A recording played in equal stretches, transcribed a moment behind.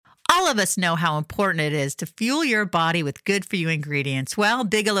All of us know how important it is to fuel your body with good-for-you ingredients. Well,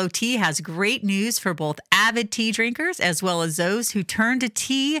 Bigelow Tea has great news for both avid tea drinkers as well as those who turn to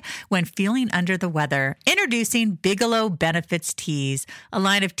tea when feeling under the weather. Introducing Bigelow Benefits Teas, a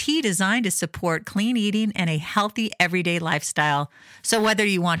line of tea designed to support clean eating and a healthy everyday lifestyle. So whether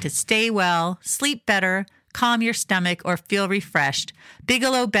you want to stay well, sleep better, calm your stomach, or feel refreshed,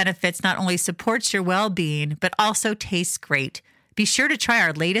 Bigelow Benefits not only supports your well-being, but also tastes great. Be sure to try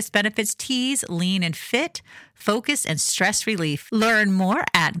our latest Benefits Teas, Lean and Fit, Focus, and Stress Relief. Learn more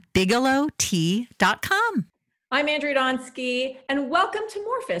at bigelowtea.com. I'm Andrea Donsky, and welcome to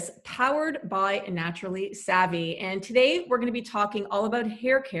Morphus, powered by Naturally Savvy. And today we're going to be talking all about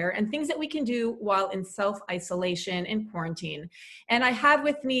hair care and things that we can do while in self-isolation and quarantine. And I have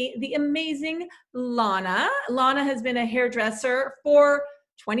with me the amazing Lana. Lana has been a hairdresser for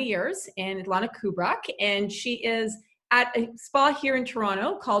 20 years, and Lana Kubrak, and she is at a spa here in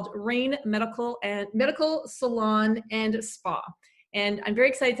Toronto called Rain Medical Salon and Spa. And I'm very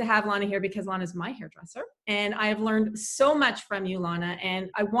excited to have Lana here because Lana is my hairdresser, and I have learned so much from you, Lana. And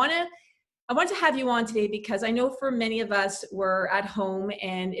I want to have you on today because I know for many of us, we're at home,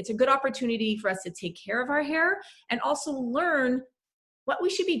 and it's a good opportunity for us to take care of our hair and also learn what we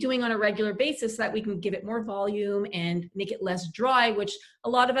should be doing on a regular basis so that we can give it more volume and make it less dry, which a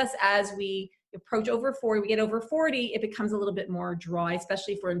lot of us, as we approach over 40, we get over 40, it becomes a little bit more dry,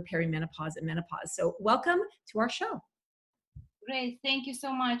 especially if we're in perimenopause and menopause. So welcome to our show. Great, thank you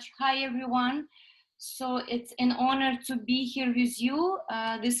so much. Hi everyone. So it's an honor to be here with you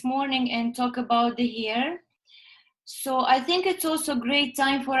this morning and talk about the hair. So I think it's also a great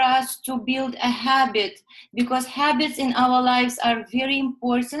time for us to build a habit, because habits in our lives are very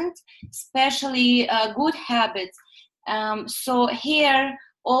important, especially good habits. So hair,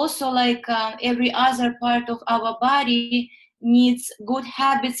 also like every other part of our body, needs good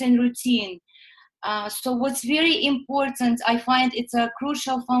habits and routine. So what's very important, I find it's a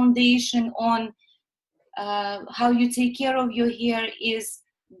crucial foundation on how you take care of your hair, is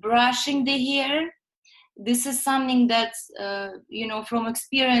brushing the hair. This is something that, from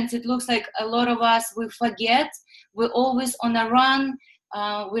experience, it looks like a lot of us, we forget. We're always on a run.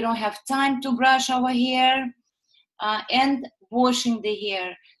 We don't have time to brush our hair. And washing the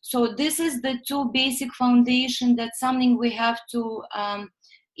hair. So this is the two basic foundation. That's something we have to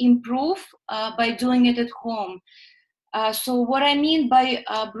improve by doing it at home. So what I mean by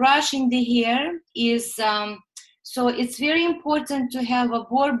brushing the hair is, so it's very important to have a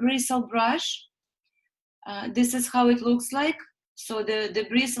boar bristle brush. This is how it looks like. So the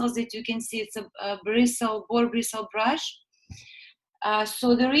bristles that you can see, it's a boar bristle brush.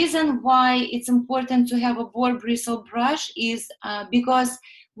 So the reason why it's important to have a boar bristle brush is because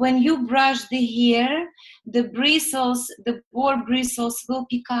when you brush the hair, the boar bristles will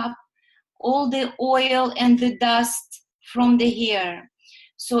pick up all the oil and the dust from the hair.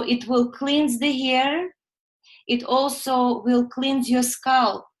 So it will cleanse the hair. It also will cleanse your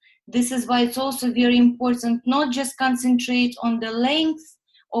scalp. This is why it's also very important not just concentrate on the length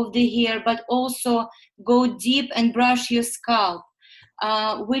of the hair, but also go deep and brush your scalp.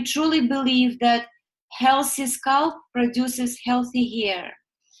 We truly believe that healthy scalp produces healthy hair.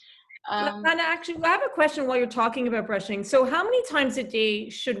 And actually, I have a question while you're talking about brushing. So how many times a day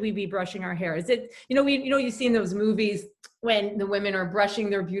should we be brushing our hair? Is it, you see in those movies when the women are brushing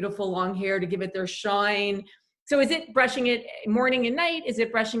their beautiful long hair to give it their shine. So is it brushing it morning and night? Is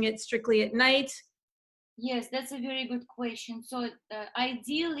it brushing it strictly at night? Yes, that's a very good question. So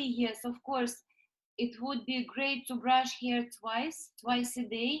ideally, yes, of course, it would be great to brush hair twice a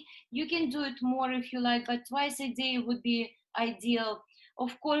day. You can do it more if you like, but twice a day would be ideal.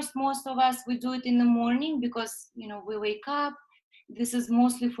 Of course, most of us, we do it in the morning because, we wake up. This is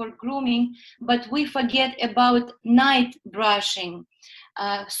mostly for grooming, but we forget about night brushing.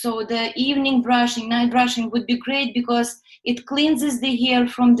 So the evening brushing, night brushing would be great because it cleanses the hair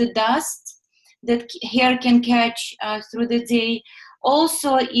from the dust that hair can catch through the day.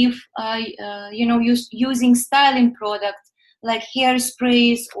 Also, if using styling products like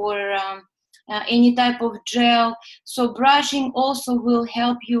hairsprays or any type of gel, so brushing also will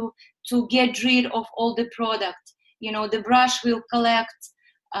help you to get rid of all the product. The brush will collect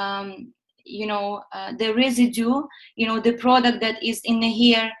the residue, the product that is in the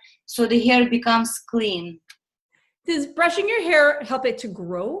hair, so the hair becomes clean. Does brushing your hair help it to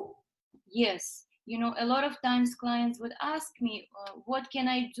grow? Yes. A lot of times clients would ask me, what can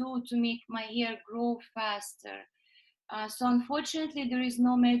I do to make my hair grow faster? So unfortunately, there is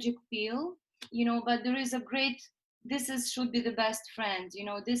no magic pill, but there is should be the best friend.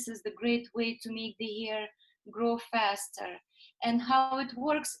 This is the great way to make the hair grow faster. And how it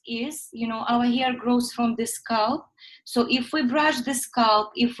works is, our hair grows from the scalp. So if we brush the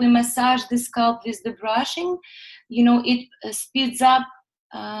scalp, if we massage the scalp with the brushing, it speeds up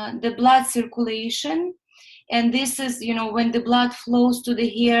the blood circulation. And this is, when the blood flows to the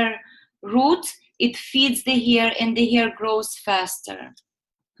hair root, it feeds the hair and the hair grows faster.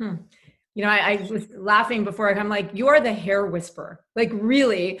 I was laughing before. I'm like, you're the hair whisperer. Like,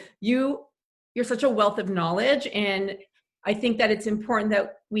 really, you're such a wealth of knowledge. And I think that it's important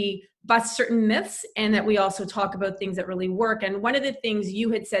that we bust certain myths and that we also talk about things that really work. And one of the things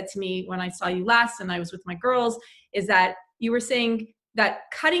you had said to me when I saw you last and I was with my girls is that you were saying that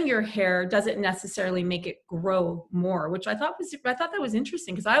cutting your hair doesn't necessarily make it grow more, which I thought that was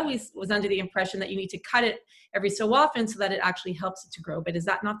interesting, because I always was under the impression that you need to cut it every so often so that it actually helps it to grow. But is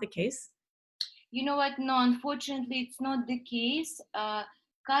that not the case? You know what? No, unfortunately, it's not the case.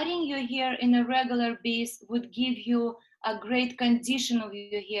 Cutting your hair in a regular base would give you a great condition of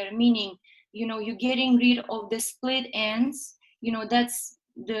your hair, meaning, you're getting rid of the split ends. That's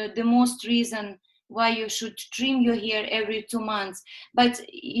the most reason why you should trim your hair every 2 months. But,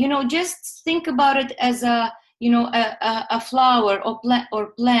 just think about it as a flower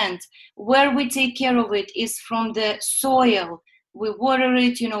or plant. Where we take care of it is from the soil. We water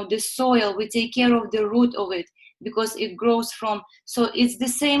it, the soil, we take care of the root of it because it grows from. So it's the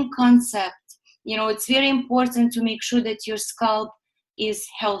same concept. It's very important to make sure that your scalp is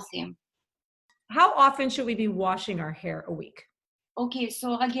healthy. How often should we be washing our hair a week? Okay,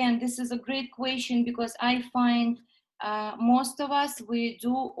 so again, this is a great question, because I find most of us, we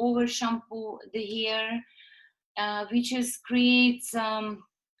do over shampoo the hair, which creates,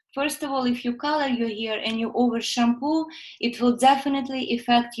 first of all, if you color your hair and you over shampoo, it will definitely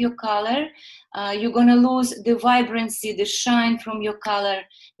affect your color. You're gonna lose the vibrancy, the shine from your color,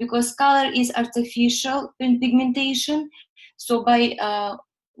 because color is artificial pigmentation. So by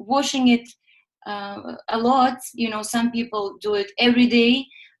washing it a lot, some people do it every day,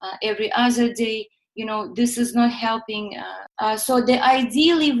 every other day, this is not helping. So the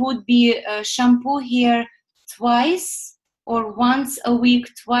ideally would be shampoo hair twice or once a week,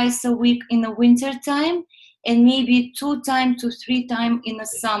 twice a week in the winter time, and maybe 2 times to 3 times in the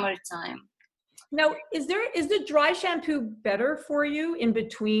summertime. Now, is the dry shampoo better for you in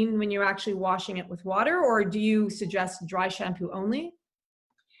between when you're actually washing it with water, or do you suggest dry shampoo only?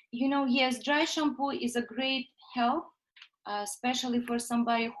 Yes, dry shampoo is a great help, especially for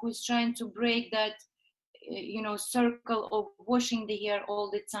somebody who's trying to break that, circle of washing the hair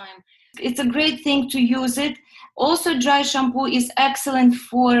all the time. It's a great thing to use it. Also, dry shampoo is excellent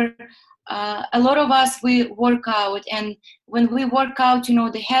for a lot of us. We work out, and when we work out,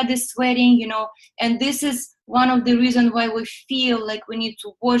 the head is sweating, and this is one of the reasons why we feel like we need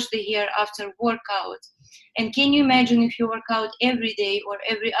to wash the hair after workout. And can you imagine if you work out every day or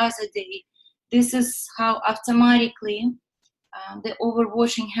every other day? This is how automatically the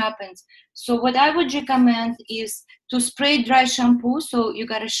overwashing happens. So what I would recommend is to spray dry shampoo. So you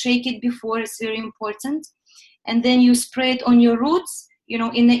gotta shake it before, it's very important. And then you spray it on your roots,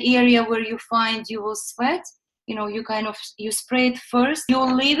 in the area where you find you will sweat. You spray it first,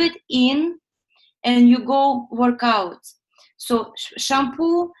 you'll leave it in, and you go work out. So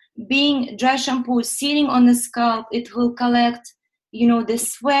shampoo, being dry shampoo sitting on the scalp, it will collect, the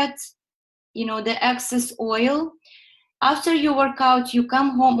sweat, the excess oil. After you work out, you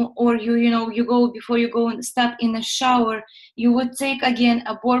come home, or you go, before you go and step in the shower, you would take again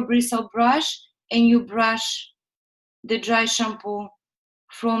a boar bristle brush and you brush the dry shampoo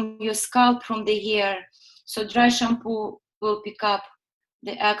from your scalp, from the hair. So dry shampoo will pick up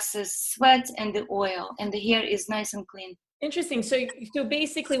the excess sweat and the oil, and the hair is nice and clean. Interesting. So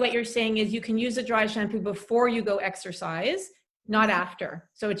basically what you're saying is you can use a dry shampoo before you go exercise, not after.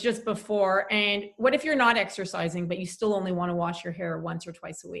 So it's just before. And what if you're not exercising, but you still only want to wash your hair once or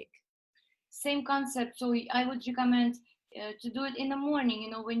twice a week? Same concept. So I would recommend to do it in the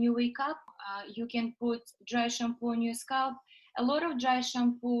morning. When you wake up, you can put dry shampoo on your scalp. A lot of dry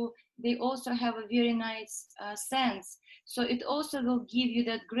shampoo, they also have a very nice scent. So it also will give you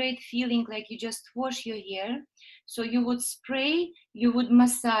that great feeling like you just wash your hair. So you would spray, you would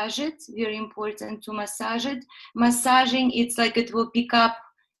massage it. Very important to massage it. Massaging, it's like it will pick up,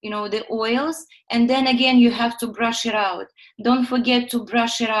 the oils. And then again, you have to brush it out. Don't forget to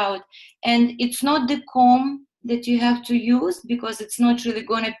brush it out. And it's not the comb that you have to use, because it's not really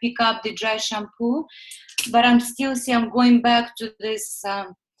going to pick up the dry shampoo. But I'm going back to this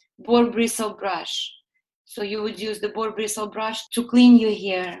boar bristle brush. So you would use the boar bristle brush to clean your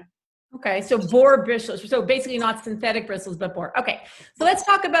hair. Okay, so boar bristles. So basically not synthetic bristles, but boar. Okay, so let's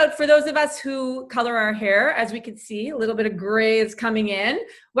talk about, for those of us who color our hair, as we can see, a little bit of gray is coming in.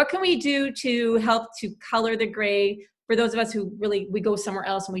 What can we do to help to color the gray for those of us who really, we go somewhere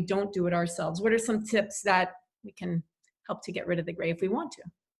else and we don't do it ourselves? What are some tips that we can help to get rid of the gray if we want to?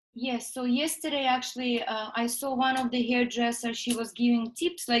 Yes, so yesterday actually I saw one of the hairdressers, she was giving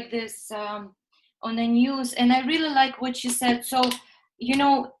tips like this on the news, and I really like what she said. So,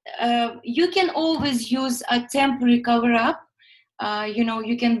 you can always use a temporary cover up.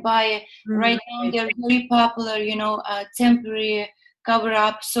 You can buy, right now they're very popular, temporary cover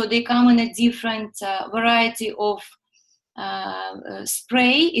up. So they come in a different variety of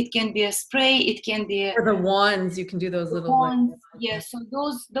spray. It can be a spray, it can be Or the wands, you can do those little wands. Yeah, so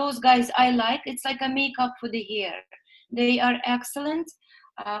those guys I like. It's like a makeup for the hair. They are excellent.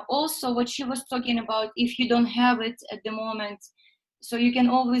 Also, what she was talking about, if you don't have it at the moment, so you can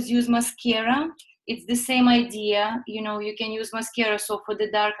always use mascara. It's the same idea. You can use mascara. So for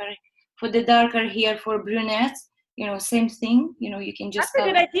the darker hair, for brunettes, same thing. You can just That's a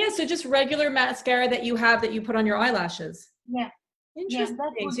good idea. So just regular mascara that you have that you put on your eyelashes. Yeah. Interesting.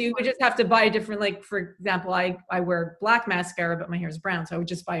 Yeah, So you would just have to buy a different, like, for example, I wear black mascara, but my hair is brown. So I would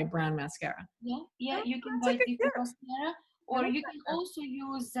just buy a brown mascara. Yeah, you can That's buy a good different tip. mascara, or you can also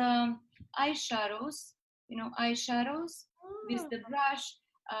use eyeshadows, eyeshadows with the brush.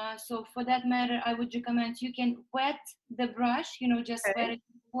 So for that matter, I would recommend you can wet the brush, just wet it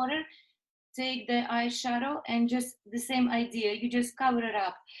in water, take the eyeshadow, and just the same idea, you just cover it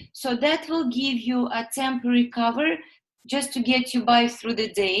up. So that will give you a temporary cover just to get you by through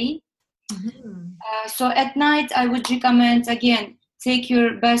the day. So at night, I would recommend, again, take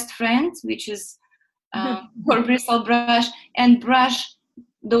your best friend, which is or bristle brush, and brush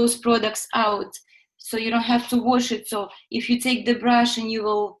those products out. So you don't have to wash it. So if you take the brush and you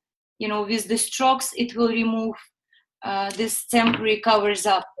will, with the strokes, it will remove this temporary covers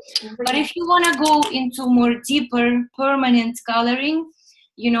up. But if you want to go into more deeper, permanent coloring,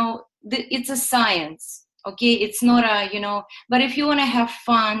 it's a science. Okay, it's not but if you want to have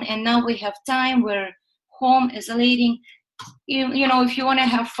fun, and now we have time, we're home isolating, if you want to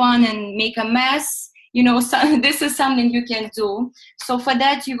have fun and make a mess, so this is something you can do. So for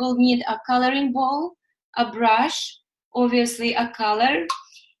that, you will need a coloring ball, a brush, obviously a color,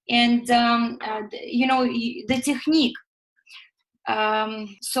 and the technique.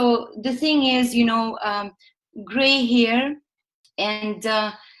 So the thing is, gray hair and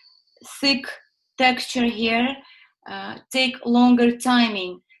thick texture hair take longer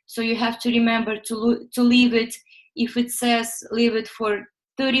timing. So you have to remember to leave it. If it says leave it for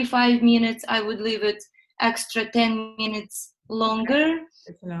 35 minutes, I would leave it extra 10 minutes longer.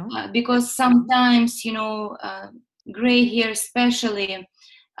 Because sometimes, gray hair especially,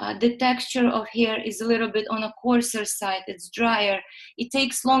 the texture of hair is a little bit on a coarser side, it's drier. It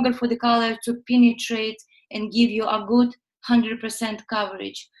takes longer for the color to penetrate and give you a good 100%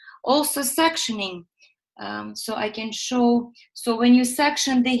 coverage. Also sectioning, so I can show. So when you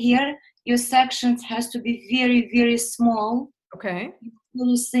section the hair, your sections has to be very, very small. Okay.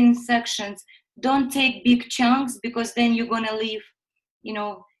 Very thin sections. Don't take big chunks, because then you're gonna leave,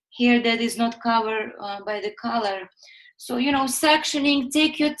 hair that is not covered by the color. So, sectioning,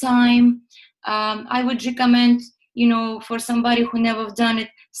 take your time. I would recommend, for somebody who never done it,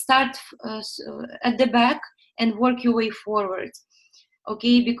 start at the back and work your way forward.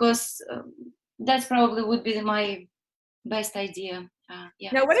 Okay, because that's probably would be my best idea.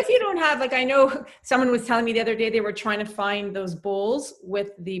 Now, what if you don't have, like, I know someone was telling me the other day they were trying to find those bowls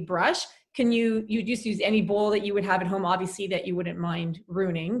with the brush. Can you just use any bowl that you would have at home, obviously, that you wouldn't mind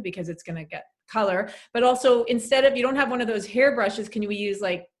ruining because it's going to get color, but also, instead of, you don't have one of those hair brushes, can you use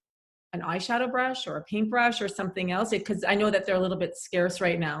like an eyeshadow brush or a paintbrush or something else? Because I know that they're a little bit scarce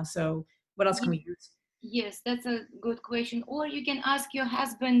right now. So what else can we use? Yes, that's a good question. Or you can ask your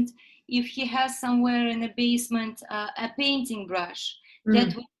husband if he has somewhere in the basement a painting brush.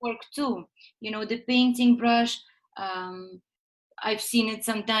 That would work too. The painting brush, I've seen it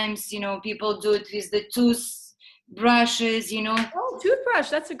sometimes, people do it with the toothbrushes, Oh, toothbrush.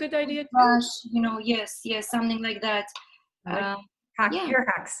 That's a good idea. Brush, yes, something like that. Hair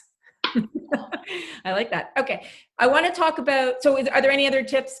hacks. I like that. Okay. I want to talk about, so are there any other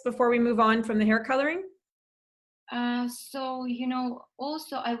tips before we move on from the hair coloring? So,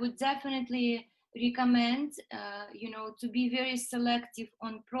 also I would definitely recommend, to be very selective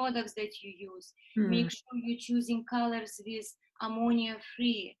on products that you use. Make sure you're choosing colors with ammonia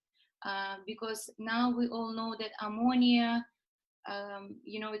free, because now we all know that ammonia,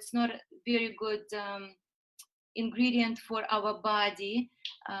 it's not very good ingredient for our body.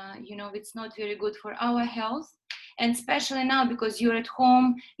 It's not very good for our health. And especially now, because you're at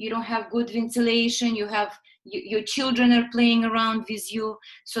home, you don't have good ventilation, your children are playing around with you,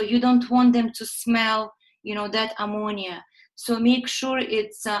 so you don't want them to smell, that ammonia. So make sure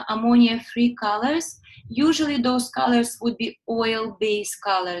it's ammonia-free colors. Usually those colors would be oil-based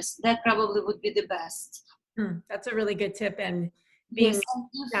colors. That probably would be the best. That's a really good tip. And yes,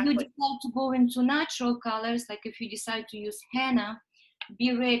 if you decide to go into natural colors, like if you decide to use henna,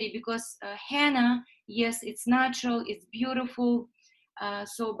 be ready, because henna, yes, it's natural, it's beautiful,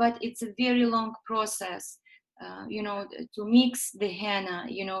 but it's a very long process. To mix the henna,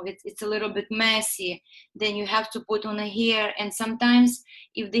 it's a little bit messy. Then you have to put on a hair, and sometimes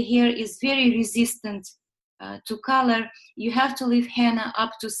if the hair is very resistant to color, you have to leave henna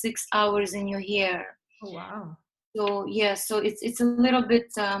up to 6 hours in your hair. Oh, wow. So yeah, so it's a little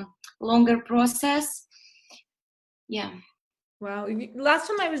bit longer process. Yeah. Wow. Last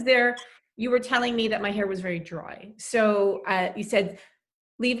time I was there, you were telling me that my hair was very dry. So you said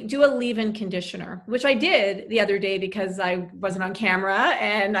do a leave-in conditioner, which I did the other day because I wasn't on camera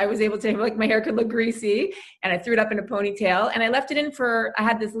and I was able to, like, my hair could look greasy, and I threw it up in a ponytail and I left it in I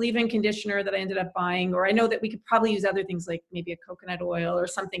had this leave-in conditioner that I ended up buying, or I know that we could probably use other things like maybe a coconut oil or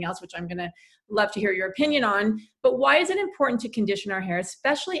something else, which I'm going to love to hear your opinion on. But why is it important to condition our hair,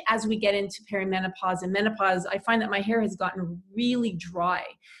 especially as we get into perimenopause and menopause? I find that my hair has gotten really dry.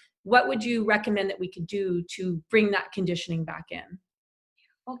 What would you recommend that we could do to bring that conditioning back in?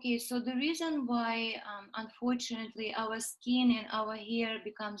 Okay, so the reason why, unfortunately, our skin and our hair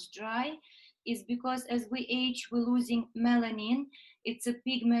becomes dry is because as we age, we're losing melanin. It's a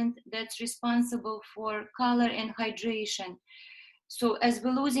pigment that's responsible for color and hydration. So as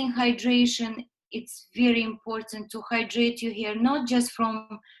we're losing hydration, it's very important to hydrate your hair, not just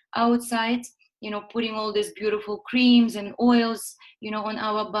from outside, putting all these beautiful creams and oils, on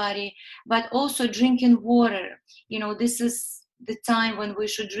our body, but also drinking water. This is the time when we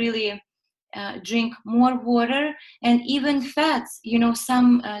should really drink more water, and even fats,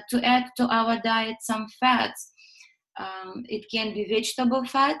 some to add to our diet some fats. It can be vegetable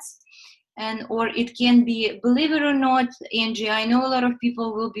fats, or it can be, believe it or not, Angie, I know a lot of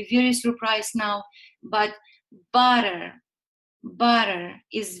people will be very surprised now, but butter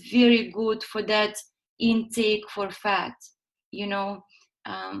is very good for that intake for fat,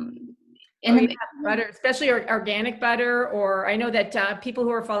 and butter, especially organic butter, or I know that people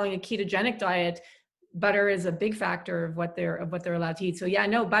who are following a ketogenic diet, butter is a big factor of what they're allowed to eat. So yeah,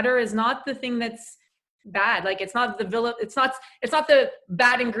 no, butter is not the thing that's bad. Like it's not the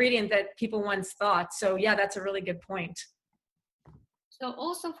bad ingredient that people once thought. So yeah, that's a really good point. So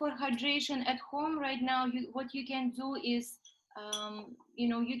also for hydration at home right now, what you can do is,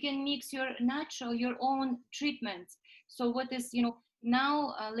 you can mix your own treatments. So what is,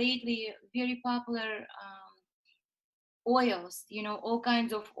 now lately very popular oils, all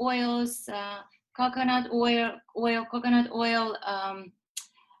kinds of oils, coconut oil,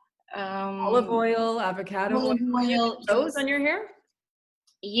 olive oil, avocado oil. Those on your hair?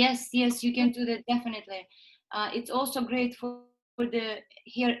 Yes, you can do that, definitely. It's also great for the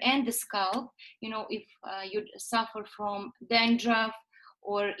hair and the scalp. If you suffer from dandruff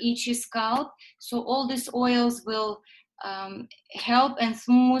or itchy scalp, so all these oils will help and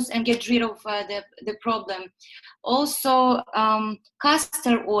smooth and get rid of the problem. Also,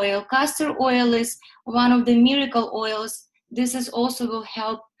 castor oil is one of the miracle oils. This is also will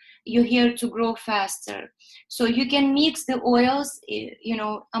help your hair to grow faster. So you can mix the oils,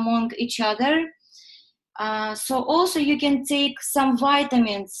 among each other. So also you can take some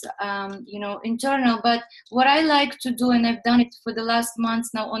vitamins, internal, but what I like to do, and I've done it for the last months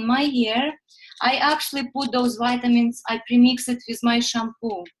now on my hair, I actually put those vitamins, I premix it with my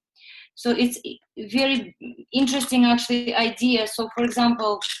shampoo. So it's very interesting actually idea. So for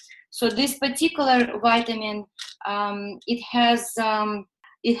example, so this particular vitamin, it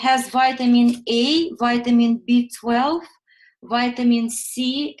has vitamin A, vitamin B12, vitamin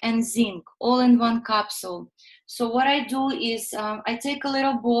C, and zinc, all in one capsule. So what I do is I take a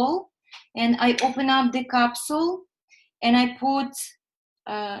little bowl and I open up the capsule and I put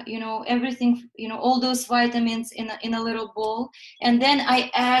everything, all those vitamins in a little bowl, and then I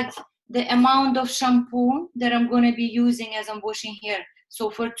add the amount of shampoo that I'm going to be using as I'm washing hair. So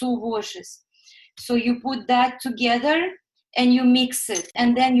for 2 washes. So you put that together and you mix it,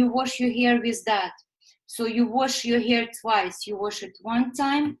 and then you wash your hair with that. So you wash your hair twice. You wash it one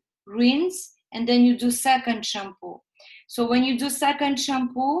time, rinse, and then you do second shampoo. So when you do second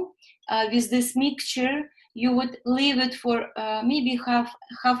shampoo with this mixture, you would leave it for maybe half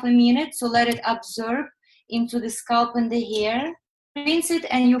a minute, so let it absorb into the scalp and the hair, rinse it,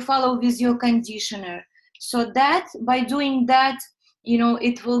 and you follow with your conditioner. So that by doing that,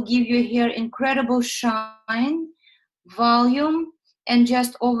 it will give your hair incredible shine, volume, and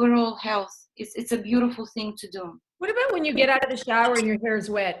just overall health. It's a beautiful thing to do. What about when you get out of the shower and your hair is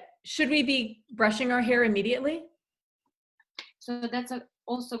wet? Should we be brushing our hair immediately? So that's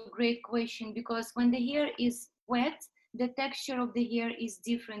also a great question, because when the hair is wet, the texture of the hair is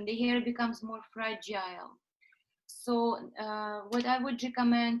different. The hair becomes more fragile. So what I would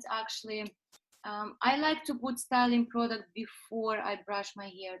recommend, actually, I like to put styling product before I brush my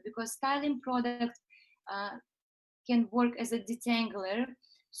hair, because styling product can work as a detangler.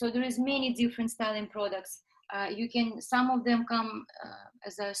 So there is many different styling products. Some of them come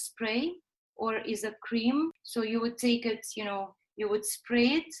as a spray or is a cream. So you would take it, you would spray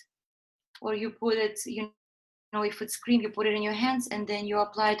it, or you put it, if it's cream, you put it in your hands and then you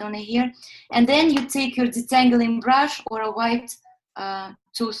apply it on the hair. And then you take your detangling brush or a white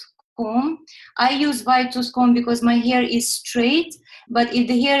tooth comb. I use white tooth comb because my hair is straight, but if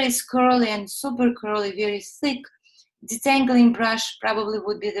the hair is curly and super curly, very thick, detangling brush probably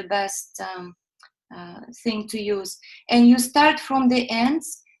would be the best thing to use. And you start from the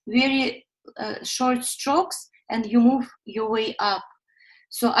ends, very short strokes, and you move your way up.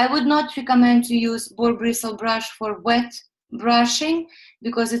 So I would not recommend to use boar bristle brush for wet brushing,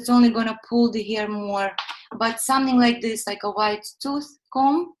 because it's only going to pull the hair more. But something like this, like a white tooth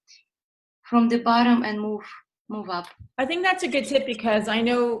comb from the bottom, and move up. I think that's a good tip, because I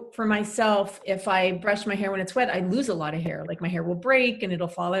know for myself, if I brush my hair when it's wet, I lose a lot of hair. Like my hair will break and it'll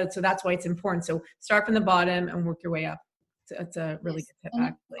fall out. So that's why it's important. So start from the bottom and work your way up. It's a really good tip,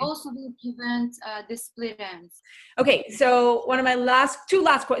 actually. Also will prevent the split ends. Okay, so one of my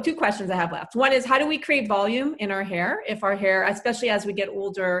two questions I have left. One is, how do we create volume in our hair? If our hair, especially as we get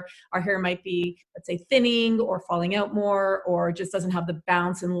older, our hair might be, let's say, thinning or falling out more, or just doesn't have the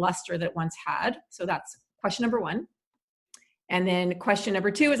bounce and luster that it once had. So that's question number one. And then question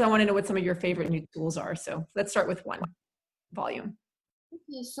number two is, I want to know what some of your favorite new tools are. So let's start with one, volume.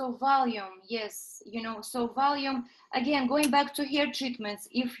 Okay, so volume, yes, so volume, again, going back to hair treatments,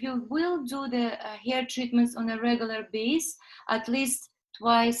 if you will do the hair treatments on a regular basis, at least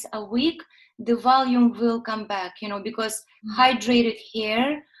twice a week, the volume will come back, because hydrated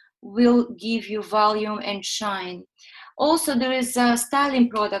hair will give you volume and shine. Also, there is a styling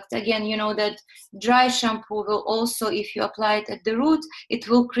product, again, that dry shampoo will also, if you apply it at the root, it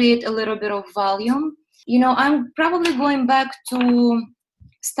will create a little bit of volume. I'm probably going back to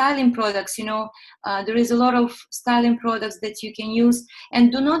styling products. There is a lot of styling products that you can use,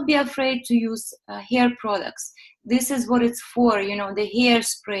 and do not be afraid to use hair products. This is what it's for, the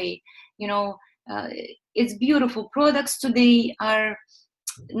hairspray. It's beautiful. Products today are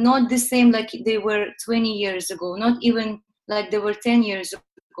not the same like they were 20 years ago, not even like they were 10 years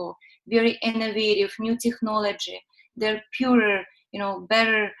ago. Very innovative, new technology. They're purer,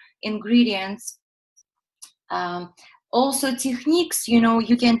 better ingredients. Also techniques,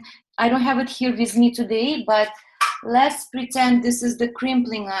 you can, I don't have it here with me today, but let's pretend this is the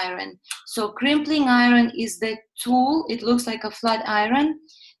crimping iron. So crimping iron is the tool. It looks like a flat iron,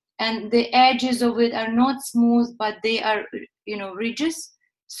 and the edges of it are not smooth, but they are, ridges.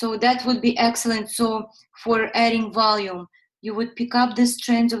 So that would be excellent. So for adding volume, you would pick up the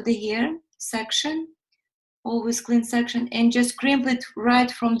strands of the hair section, always clean section, and just crimp it right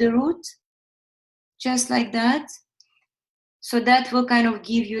from the root, just like that. So that will kind of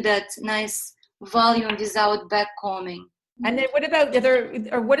give you that nice volume without back combing. And then what about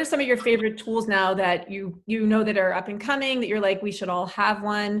what are some of your favorite tools now that you that are up and coming, that you're like, we should all have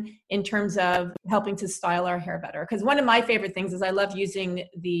one, in terms of helping to style our hair better? Because one of my favorite things is I love using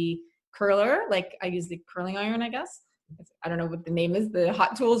the curler. Like I use the curling iron, I guess. I don't know what the name is, the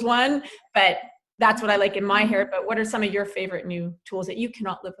Hot Tools one, but that's what I like in my hair. But what are some of your favorite new tools that you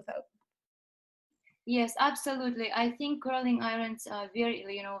cannot live without? Yes, absolutely. I think curling irons are very,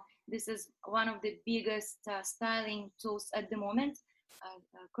 this is one of the biggest styling tools at the moment.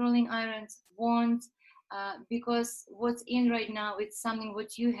 Curling irons, wands, because what's in right now, it's something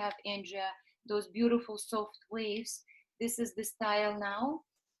what you have, Andrea, those beautiful soft waves. This is the style now.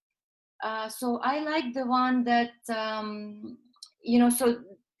 So I like the one that, so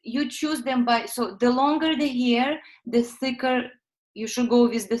you choose them by, so the longer the hair, the thicker you should go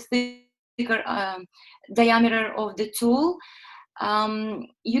with the thicker diameter of the tool.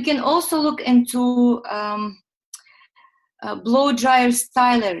 You can also look into blow dryer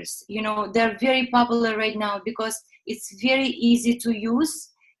stylers. They're very popular right now because it's very easy to use,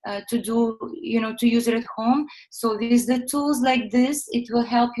 to use it at home. So with the tools like this, it will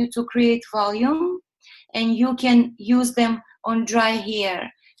help you to create volume and you can use them on dry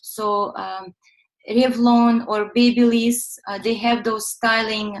hair. So Revlon or Babyliss, they have those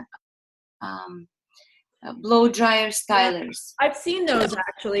styling blow dryer stylers. I've seen those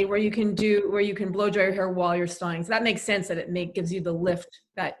actually, where you can blow dry your hair while you're styling. So that makes sense that gives you the lift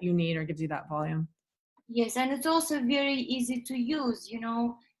that you need, or gives you that volume. Yes, and it's also very easy to use,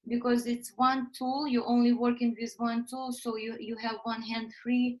 because it's one tool. You're only working with one tool, so you have one hand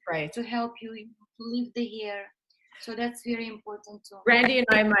free, right, to help you to lift the hair. So that's very important too. Randy and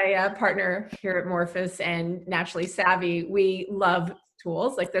I, my partner here at Morphus and Naturally Savvy, we love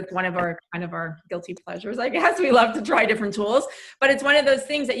tools. Like, that's one of our kind of our guilty pleasures, I guess. We love to try different tools, but it's one of those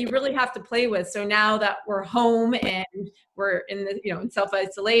things that you really have to play with. So now that we're home and we're in the, in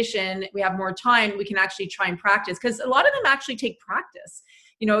self-isolation, we have more time, we can actually try and practice, because a lot of them actually take practice.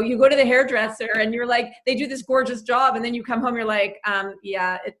 You go to the hairdresser and you're like, they do this gorgeous job, and then you come home, you're like,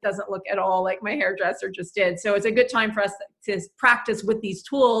 yeah, it doesn't look at all like my hairdresser just did. So it's a good time for us to practice with these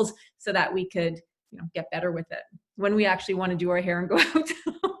tools so that we could, get better with it when we actually want to do our hair and go out.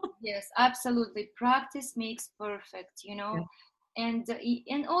 Yes, absolutely. Practice makes perfect, Yeah.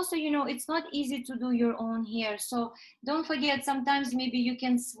 And also, it's not easy to do your own hair. So don't forget, sometimes maybe you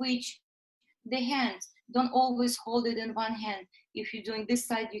can switch the hands. Don't always hold it in one hand. If you're doing this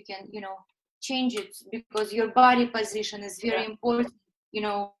side, you can, change it, because your body position is very important.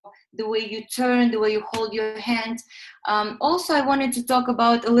 The way you turn, the way you hold your hand. Also, I wanted to talk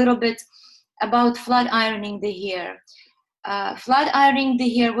about a little bit about flat ironing the hair. Flat ironing the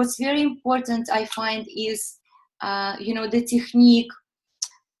hair, what's very important, I find, is, the technique.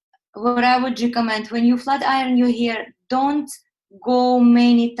 What I would recommend, when you flat iron your hair, don't go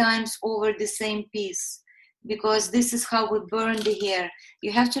many times over the same piece, because this is how we burn the hair.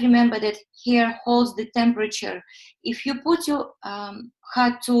 You have to remember that hair holds the temperature. If you put your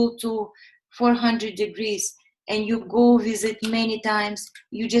hot tool to 400 degrees and you go with it many times,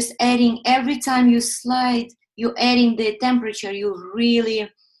 you're just adding, every time you slide, you're adding the temperature. You're really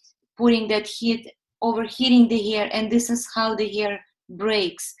putting that heat, overheating the hair, and this is how the hair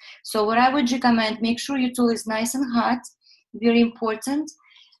breaks. So what I would recommend, make sure your tool is nice and hot, very important,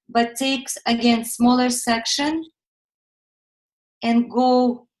 but takes, again, smaller section and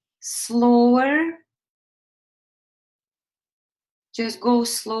go slower. Just go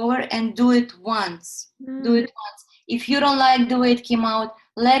slower and do it once. Do it once. If you don't like the way it came out,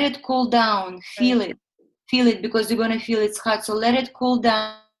 let it cool down. Feel it, because you're going to feel it's hot. So let it cool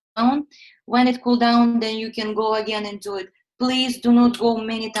down. When it cool down, then you can go again and do it. Please do not go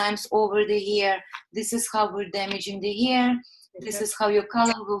many times over the hair. This is how we're damaging the hair. This is how your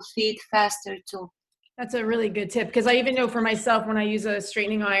color will fade faster too. That's a really good tip, because I even know for myself, when I use a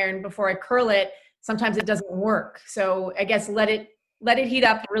straightening iron before I curl it, sometimes it doesn't work. So I guess let it heat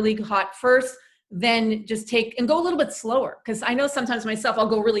up really hot first, then just take and go a little bit slower. Because I know sometimes myself, I'll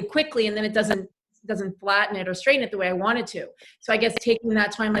go really quickly and then it doesn't flatten it or straighten it the way I want it to. So I guess taking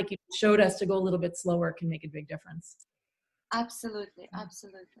that time, like you showed us, to go a little bit slower can make a big difference. Absolutely.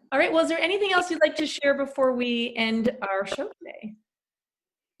 All right. Well, is there anything else you'd like to share before we end our show today?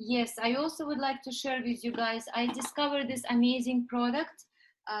 Yes, I also would like to share with you guys, I discovered this amazing product.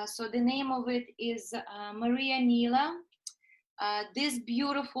 So the name of it is Maria Nila. This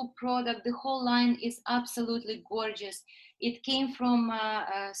beautiful product, the whole line is absolutely gorgeous. It came from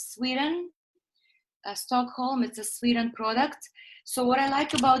Sweden, Stockholm. It's a Sweden product. So what I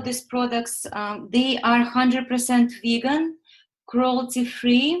like about these products, they are 100% vegan,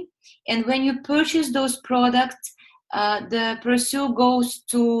 cruelty-free. And when you purchase those products, the pursuit goes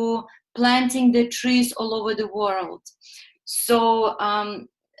to planting the trees all over the world. So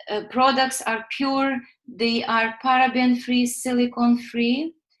products are pure. They are paraben-free,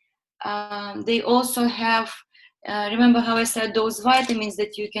 silicone-free. They also have, remember how I said those vitamins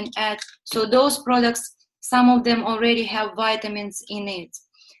that you can add. So those products, some of them already have vitamins in it,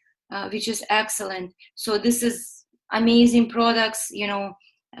 which is excellent. So this is amazing products,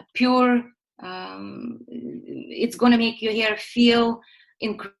 pure. It's going to make your hair feel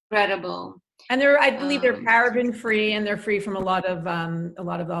incredible. And I believe they're paraben free, and they're free from a lot of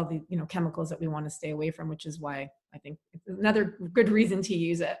all the chemicals that we want to stay away from, which is why I think it's another good reason to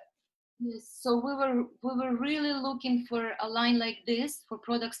use it. Yes, so we were really looking for a line like this, for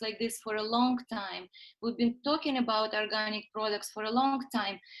products like this, for a long time. We've been talking about organic products for a long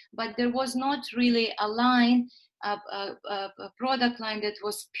time, but there was not really a line, a product line that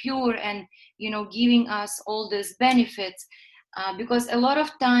was pure and giving us all these benefits. Because a lot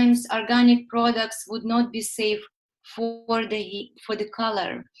of times organic products would not be safe for the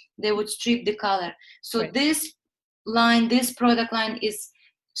color. They would strip the color. So right. This product line is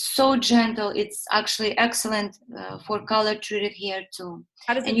So gentle. It's actually excellent for color treated hair too.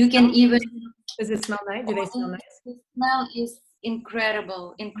 How does it And you smell? can even. Does it smell nice? Do they smell nice? The smell is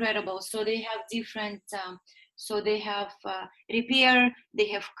incredible, incredible. So they have different. So they have repair. They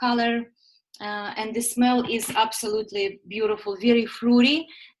have color. And the smell is absolutely beautiful, very fruity,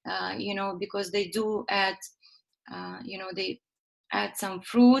 because they do add, they add some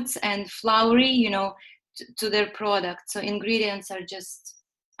fruits and flowery, to their product. So ingredients are just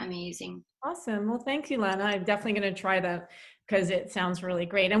amazing. Awesome. Well, thank you, Lana. I'm definitely going to try that because it sounds really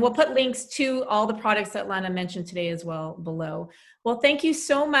great. And we'll put links to all the products that Lana mentioned today as well below. Well, thank you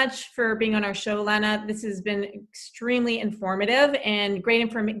so much for being on our show, Lana. This has been extremely informative and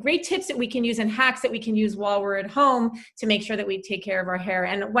great tips that we can use and hacks that we can use while we're at home to make sure that we take care of our hair.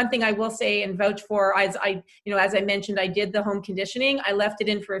 And one thing I will say and vouch for, as I mentioned, I did the home conditioning. I left it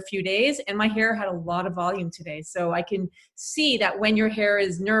in for a few days and my hair had a lot of volume today. So I can see that when your hair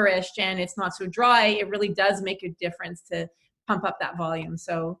is nourished and it's not so dry, it really does make a difference to pump up that volume.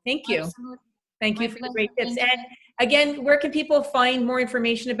 So thank you. Absolutely. Thank you for the great tips. And again, where can people find more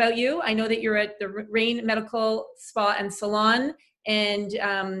information about you? I know that you're at the Rain Medical Spa and Salon, and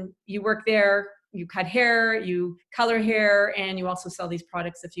you work there. You cut hair, you color hair, and you also sell these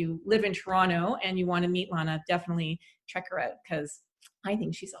products. If you live in Toronto and you want to meet Lana, definitely check her out because I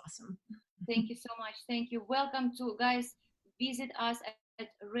think she's awesome. Thank you so much. Thank you. Welcome to, guys, visit us at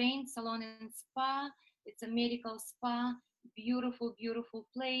Rain Salon and Spa. It's a medical spa. Beautiful, beautiful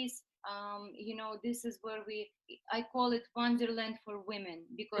place. This is where I call it Wonderland for women,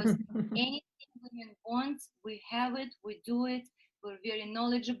 because anything women want, we have it, we do it. We're very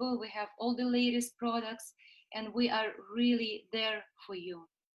knowledgeable. We have all the latest products, and we are really there for you.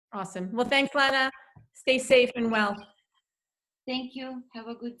 Awesome. Well, thanks, Lana. Stay safe and well. Thank you. Have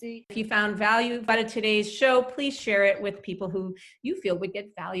a good day. If you found value out of today's show, please share it with people who you feel would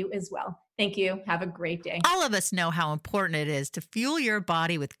get value as well. Thank you. Have a great day. All of us know how important it is to fuel your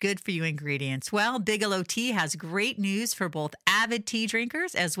body with good-for-you ingredients. Well, Bigelow Tea has great news for both avid tea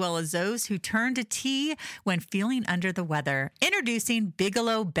drinkers as well as those who turn to tea when feeling under the weather. Introducing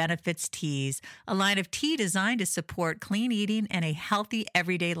Bigelow Benefits Teas, a line of tea designed to support clean eating and a healthy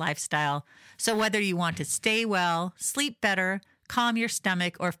everyday lifestyle. So whether you want to stay well, sleep better, calm your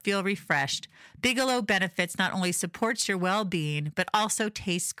stomach, or feel refreshed, Bigelow Benefits not only supports your well-being, but also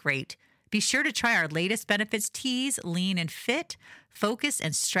tastes great. Be sure to try our latest Benefits teas, Lean and Fit, Focus,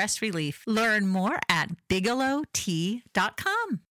 and Stress Relief. Learn more at bigelowtea.com.